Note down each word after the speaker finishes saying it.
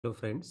Hello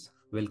friends,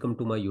 welcome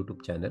to my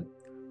YouTube channel.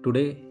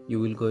 Today you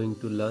will going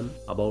to learn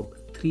about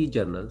 3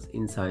 journals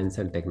in science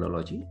and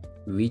technology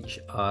which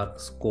are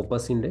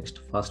Scopus indexed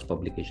first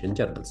publication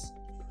journals.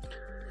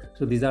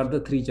 So these are the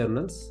 3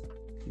 journals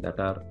that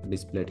are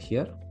displayed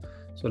here.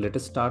 So let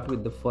us start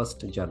with the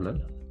first journal,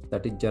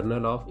 that is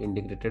Journal of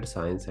Integrated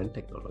Science and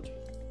Technology.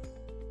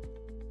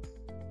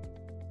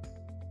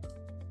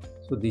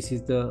 So this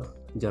is the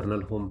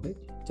journal homepage,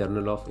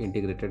 Journal of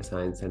Integrated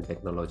Science and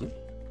Technology.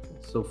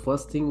 So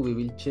first thing we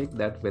will check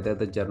that whether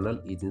the journal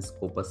is in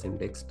Scopus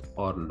indexed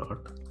or not.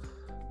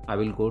 I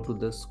will go to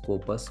the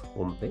Scopus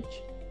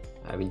homepage.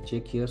 I will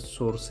check here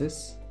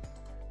sources,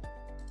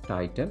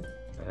 title,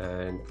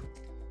 and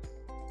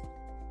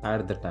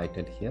add the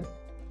title here.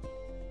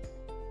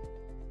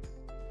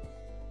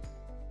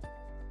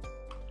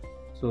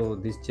 So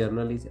this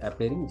journal is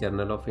appearing,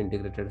 Journal of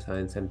Integrated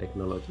Science and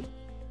Technology.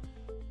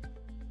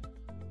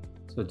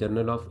 So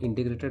Journal of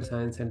Integrated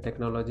Science and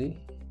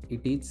Technology,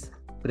 it is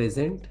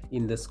present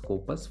in the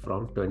Scopus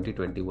from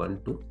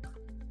 2021 to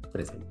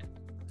present.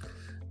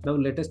 Now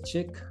let us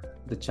check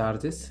the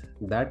charges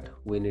that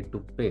we need to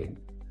pay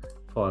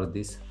for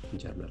this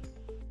journal.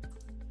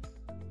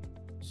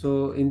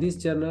 So in this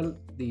journal,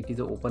 it is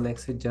an open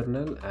access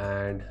journal,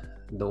 and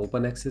the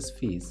open access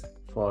fees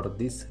for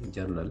this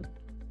journal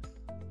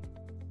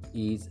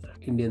is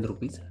Indian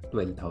rupees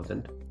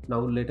 12,000. Now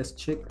let us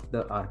check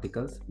the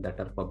articles that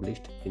are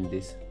published in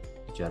this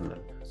journal.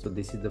 So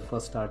this is the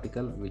first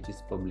article which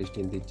is published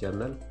in this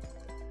journal.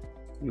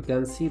 You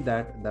can see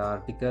that the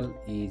article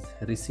is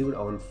received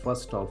on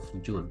 1st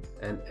of June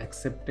and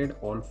accepted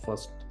on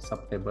 1st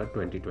September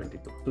 2022.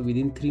 So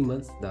within 3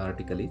 months the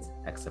article is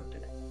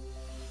accepted.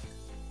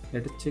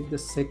 Let us check the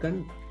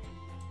second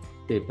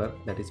paper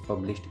that is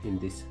published in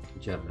this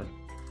journal.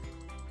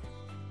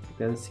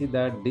 You can see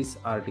that this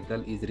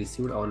article is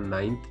received on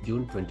 9th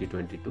June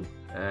 2022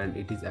 and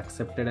it is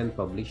accepted and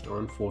published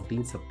on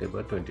 14th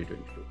September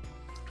 2022.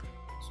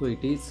 So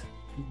it is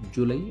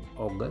July,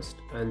 August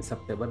and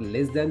September,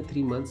 less than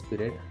 3 months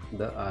period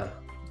the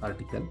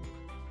article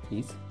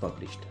is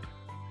published.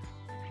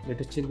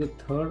 Let us check the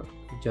third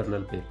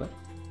journal paper.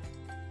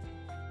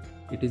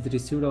 It is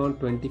received on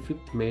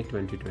 25th May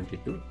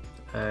 2022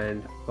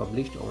 and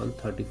published on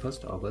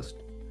 31st August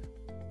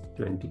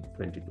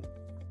 2022.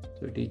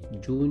 So it is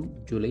June,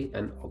 July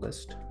and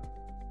August.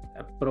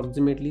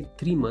 Approximately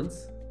 3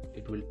 months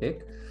it will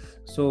take.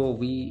 So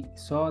we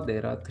saw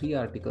there are 3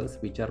 articles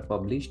which are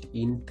published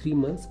in 3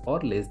 months or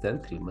less than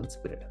 3 months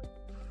period.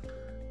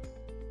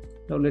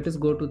 Now let us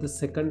go to the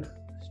second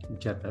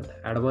journal,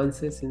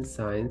 Advances in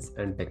Science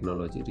and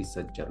Technology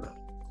Research Journal.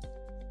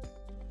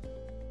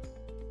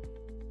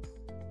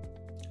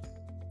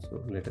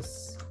 So let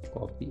us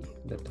copy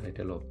the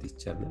title of this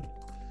journal.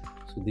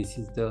 So this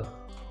is the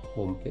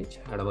homepage,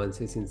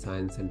 Advances in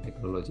Science and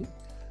Technology.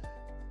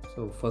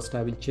 So first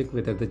I will check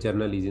whether the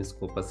journal is in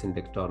Scopus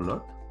indexed or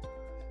not.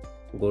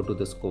 Go to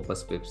the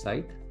Scopus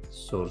website,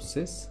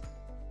 sources,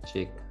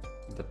 check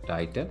the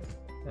title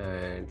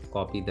and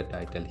copy the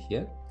title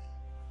here.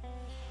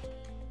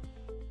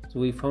 So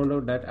we found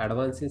out that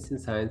Advances in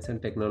Science and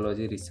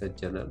Technology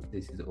Research Journal,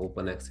 this is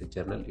open access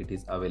journal, it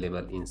is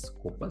available in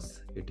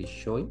Scopus, it is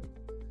showing.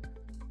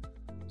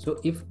 So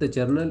if the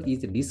journal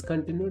is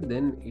discontinued,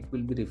 then it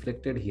will be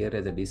reflected here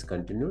as a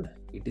discontinued.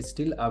 It is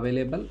still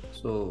available,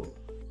 so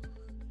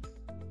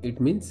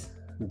it means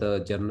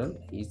the journal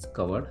is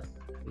covered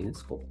in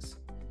Scopus.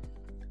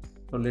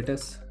 Now let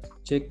us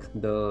check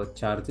the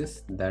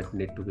charges that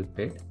need to be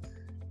paid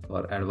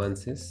for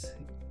advances.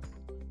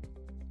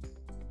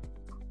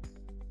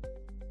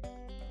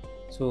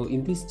 So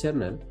in this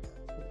journal,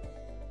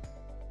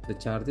 the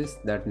charges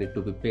that need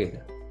to be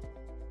paid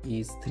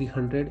is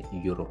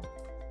 €300.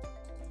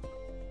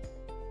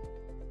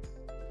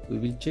 We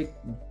will check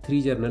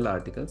 3 journal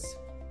articles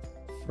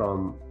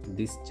from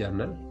this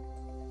journal.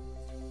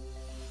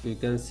 You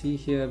can see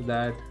here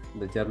that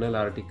the journal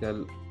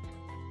article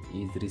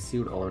is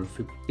received on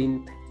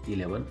 15th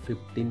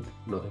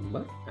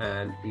November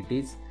and it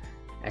is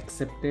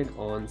accepted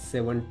on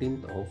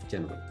 17th of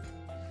January.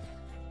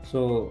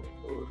 So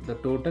the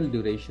total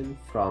duration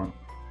from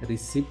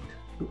receipt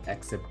to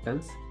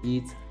acceptance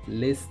is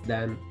less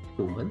than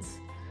 2 months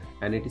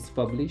and it is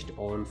published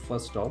on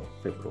 1st of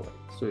February.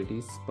 So it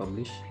is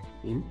published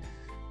in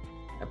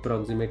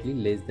approximately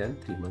less than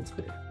 3 months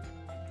period.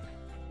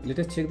 Let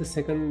us check the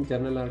second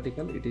journal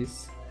article. It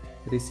is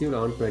received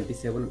on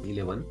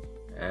 27/11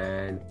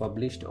 and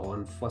published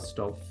on 1st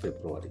of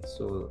February.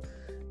 So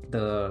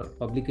the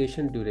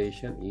publication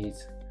duration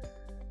is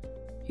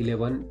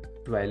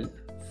 11/12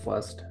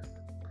 1st.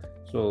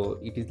 So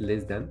it is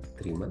less than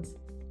 3 months.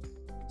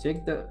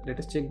 Let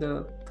us check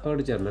the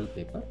third journal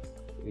paper.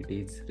 It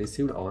is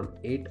received on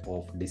 8th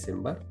of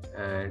December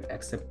and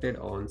accepted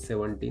on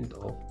 17th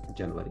of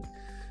January.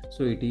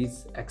 So it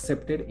is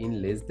accepted in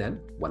less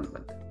than 1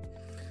 month.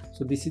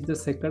 So this is the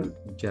second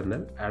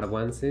journal,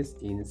 Advances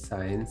in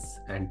Science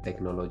and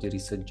Technology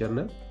Research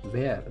Journal,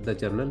 where the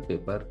journal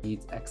paper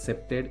is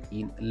accepted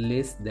in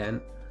less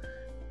than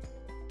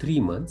 3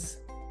 months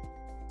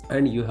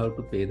and you have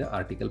to pay the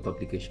article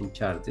publication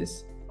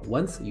charges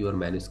once your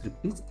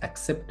manuscript is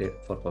accepted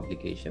for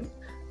publication,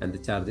 and the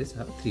charges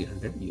are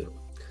 300 euro.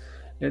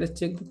 Let us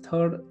check the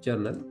third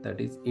journal, that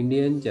is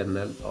Indian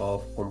Journal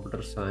of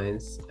Computer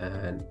Science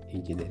and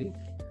Engineering.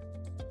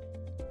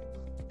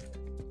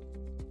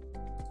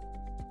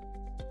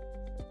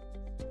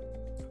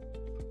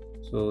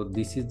 So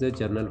this is the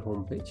journal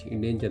homepage,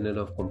 Indian Journal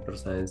of Computer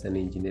Science and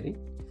Engineering.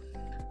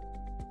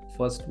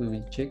 First we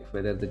will check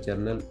whether the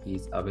journal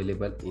is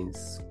available in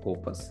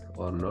Scopus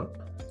or not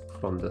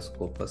from the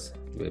Scopus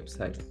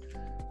website.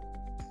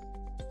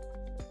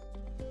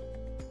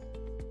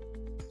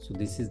 So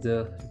this is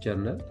the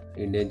journal,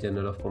 Indian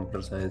Journal of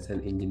Computer Science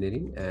and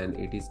Engineering, and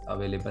it is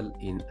available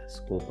in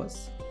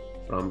Scopus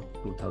from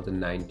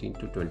 2019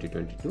 to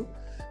 2022.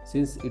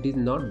 Since it is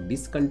not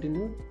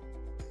discontinued,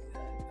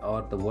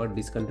 or the word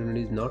discontinued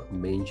is not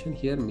mentioned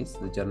here, means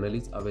the journal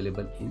is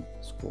available in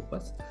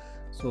Scopus.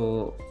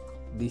 So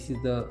this is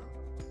the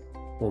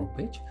home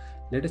page.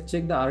 Let us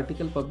check the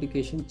article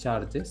publication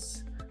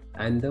charges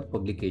and the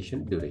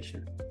publication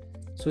duration.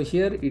 So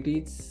here it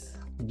is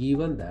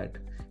given that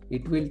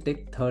it will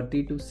take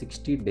 30 to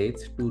 60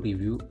 days to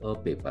review a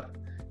paper.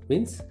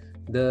 Means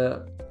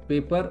the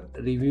paper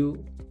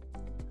review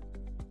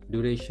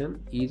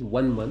duration is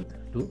 1 month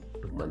to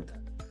 2 months.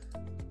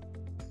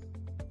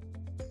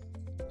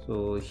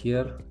 So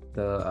here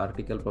the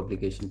article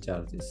publication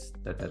charges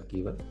that are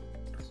given.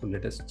 So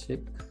let us check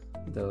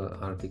the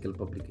article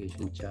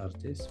publication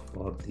charges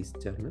for this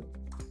journal.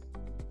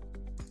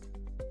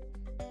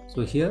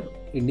 So here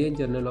Indian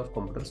Journal of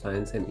Computer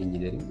Science and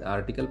Engineering, the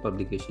article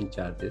publication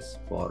charges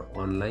for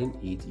online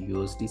is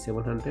USD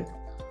 700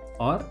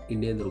 or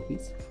Indian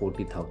rupees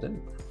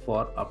 40,000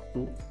 for up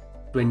to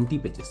 20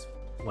 pages,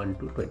 1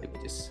 to 20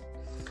 pages.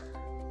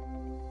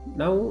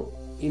 Now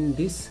in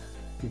this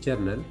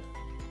journal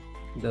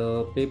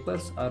the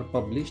papers are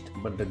published,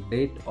 but the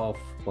date of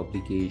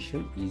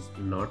publication is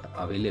not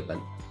available.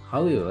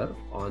 However,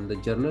 on the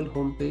journal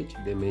homepage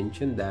they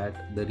mention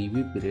that the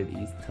review period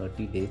is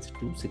 30 days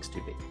to 60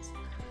 days.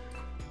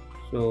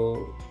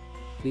 So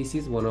this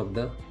is one of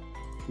the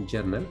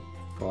journal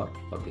for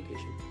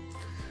publication.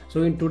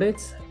 So in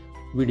today's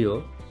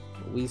video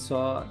we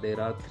saw there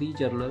are 3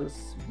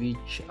 journals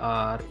which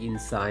are in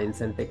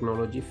science and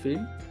technology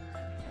field,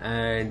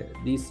 and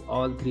these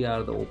all 3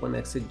 are the open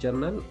access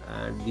journal,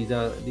 and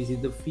this is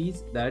the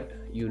fees that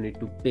you need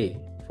to pay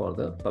for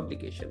the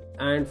publication.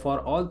 And for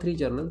all 3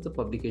 journals the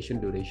publication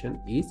duration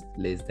is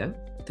less than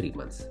 3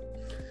 months.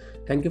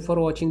 Thank you for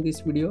watching this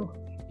video.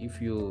 If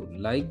you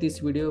like this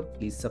video,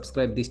 please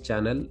subscribe this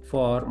channel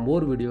for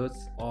more videos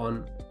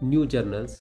on new journals.